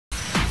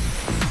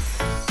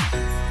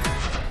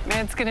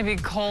It's going to be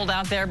cold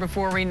out there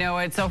before we know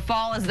it, so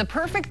fall is the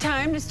perfect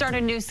time to start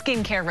a new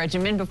skincare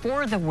regimen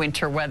before the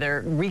winter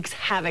weather wreaks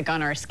havoc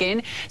on our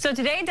skin. So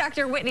today,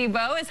 Dr. Whitney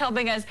Bowe is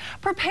helping us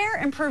prepare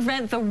and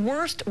prevent the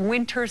worst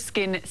winter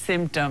skin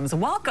symptoms.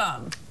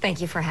 Welcome.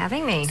 Thank you for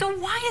having me. So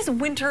why is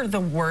winter the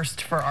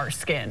worst for our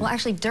skin? Well,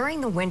 actually,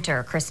 during the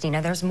winter,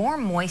 Kristina, there's more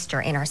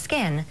moisture in our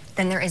skin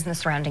than there is in the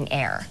surrounding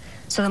air.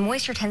 So the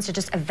moisture tends to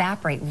just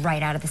evaporate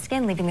right out of the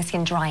skin, leaving the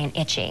skin dry and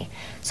itchy.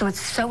 So it's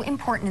so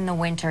important in the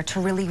winter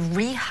to really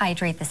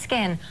rehydrate the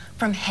skin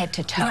from head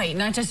to toe. Right,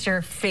 not just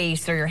your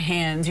face or your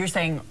hands. You're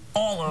saying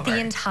all over. The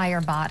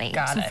entire body.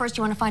 Got it. First,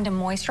 you want to find a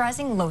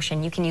moisturizing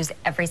lotion you can use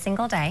every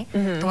single day.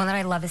 The one that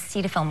I love is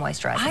Cetaphil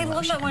moisturizing lotion. I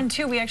love that one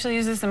too. We actually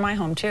use this in my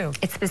home too.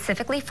 It's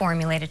specifically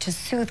formulated to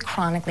soothe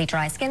chronically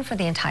dry skin for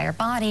the entire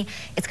body.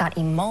 It's got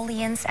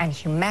emollients and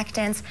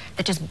humectants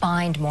that just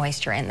bind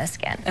moisture in the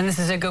skin. And this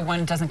is a good one.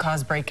 It doesn't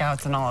cause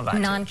breakouts and all of that.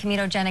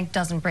 Non-comedogenic,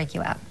 doesn't break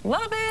you out.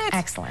 Love it.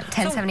 Excellent.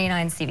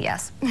 1079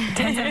 CVS.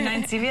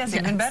 1079 CVS,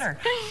 even better.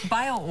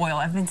 Bio oil.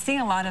 I've been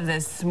seeing a lot of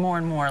this more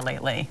and more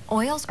lately.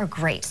 Oils are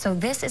great. So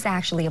this is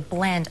actually a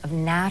blend of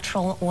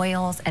natural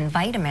oils and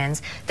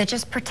vitamins that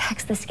just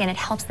protects the skin. It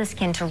helps the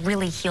skin to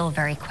really heal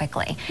very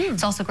quickly.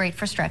 It's also great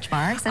for stretch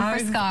marks and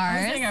for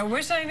scars. I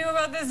wish I knew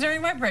about this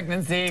during my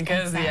pregnancy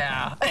because,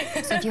 yeah.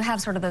 So if you have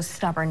sort of those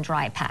stubborn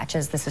dry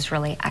patches, this is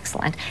really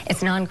excellent.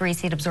 It's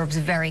non-greasy. It absorbs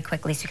very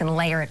quickly, so you can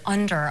layer it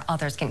under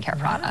other skincare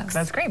products.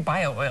 That's great.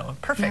 Bio oil.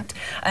 Perfect.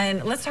 Yep.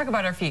 And let's talk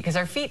about our feet, because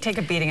our feet take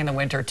a beating in the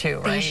winter too,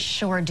 right? They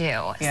sure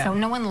do. Yeah. So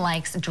no one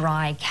likes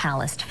dry,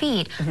 calloused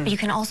feet, but you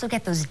can also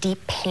get those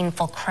deep,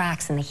 painful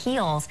cracks in the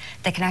heels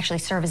that can actually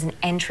serve as an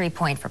entry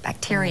point for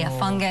bacteria,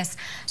 fungus.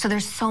 So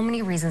there's so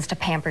many reasons to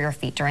pamper your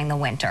feet during the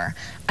winter.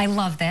 I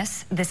love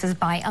this. This is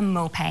by a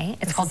Mopay.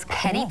 It's called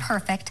Pedi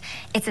Perfect.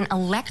 It's an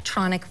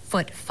electronic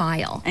foot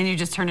file. And you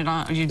just turn it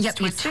on. You just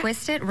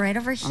twist it right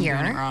over here.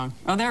 I'm doing it wrong.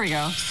 Oh, there we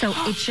go. So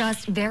it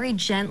just very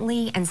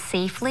gently and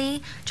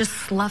safely just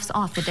sloughs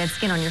off the dead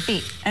skin on your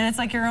feet. And it's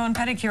like your own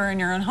pedicure in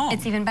your own home.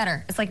 It's even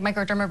better. It's like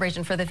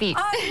microdermabrasion for the feet.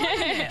 I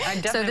love it. I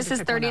definitely so this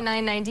is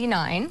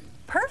 $39.99.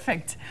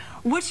 Perfect.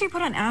 What should you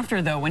put on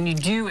after, though, when you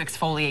do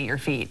exfoliate your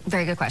feet?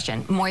 Very good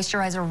question.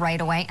 Moisturizer right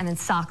away, and then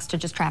socks to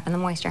just trap in the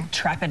moisture.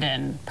 Trap it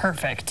in.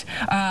 Perfect.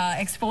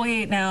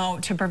 Exfoliate now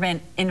to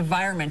prevent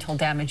environmental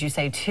damage, you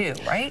say, too,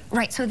 right?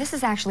 Right. So this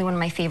is actually one of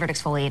my favorite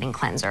exfoliating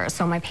cleansers.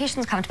 So my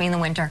patients come to me in the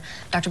winter.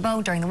 Dr.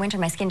 Bowe, during the winter,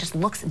 my skin just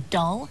looks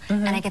dull,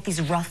 and I get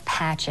these rough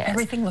patches.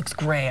 Everything looks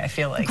gray, I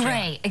feel like.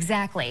 Gray,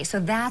 exactly. So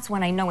that's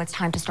when I know it's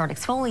time to start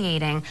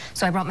exfoliating.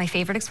 So I brought my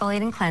favorite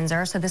exfoliating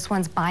cleanser. So this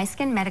one's by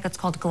Skin Medic. It's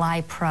called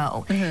Glide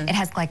Pro. It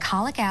has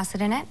glycolic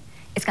acid in it.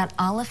 It's got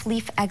olive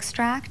leaf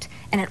extract,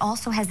 and it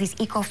also has these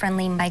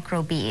eco-friendly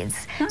micro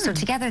beads. So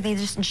together they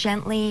just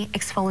gently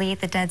exfoliate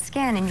the dead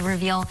skin, and you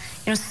reveal,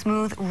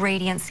 smooth,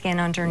 radiant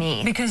skin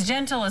underneath. Because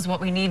gentle is what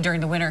we need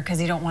during the winter,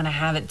 because you don't want to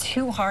have it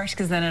too harsh,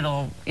 because then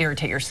it'll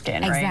irritate your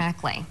skin, right?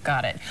 Exactly.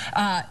 Got it.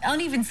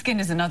 Uneven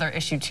skin is another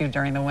issue too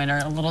during the winter.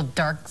 A little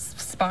dark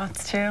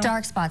spots too.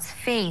 Dark spots,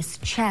 face,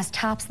 chest,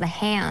 tops of the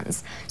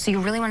hands. So you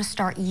really want to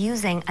start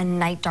using a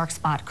night dark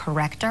spot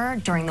corrector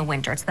during the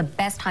winter. It's the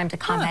best time to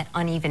combat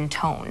uneven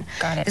tone.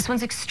 Got it. This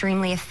one's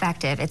extremely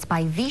effective. It's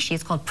by Vichy.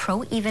 It's called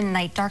Pro Even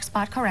Night Dark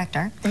Spot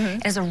Corrector.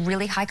 It has a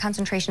really high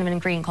concentration of an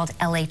ingredient called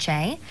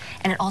LHA,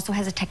 and it also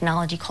has a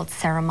technology called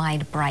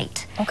Ceramide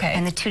Bright. Okay.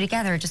 And the two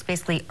together just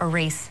basically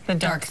erase the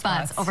dark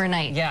spots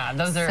overnight. Yeah,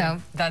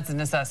 that's a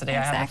necessity. Exactly.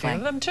 I have a few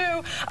of them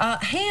too.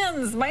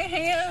 Hands, my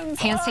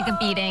hands. Hands take a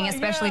beating,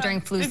 especially during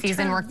flu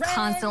season. We're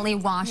constantly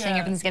washing.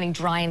 Everything's getting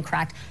dry and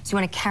cracked. So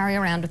you want to carry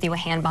around with you a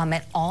hand balm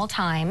at all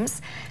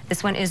times.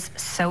 This one is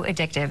so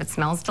addictive. It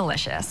smells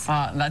delicious.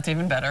 That's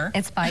even better.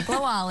 It's by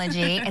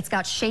Glowology. It's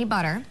got shea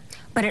butter,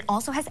 but it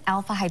also has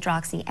alpha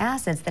hydroxy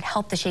acids that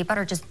help the shea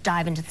butter just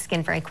dive into the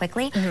skin very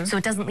quickly, so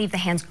it doesn't leave the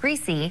hands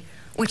greasy,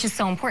 which is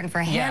so important for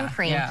a hand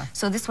cream.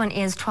 So this one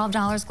is $12,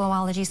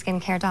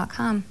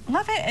 glowologyskincare.com.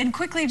 Love it. And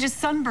quickly, just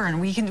sunburn.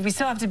 We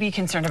still have to be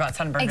concerned about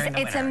sunburn during the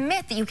winter. It's a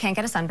myth that you can't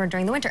get a sunburn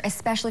during the winter,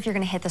 especially if you're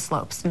going to hit the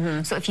slopes.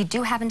 So if you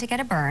do happen to get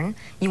a burn,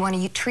 you want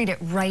to treat it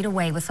right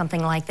away with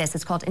something like this.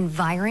 It's called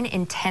Environ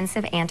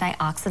Intensive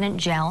Antioxidant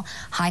Gel,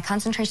 high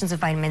concentrations of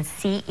vitamin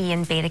C, E,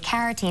 and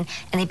beta-carotene,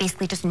 and they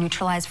basically just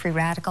neutralize free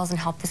radicals and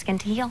help the skin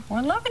to heal.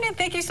 We're loving it.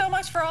 Thank you so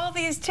much for all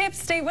these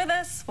tips. Stay with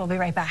us. We'll be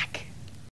right back.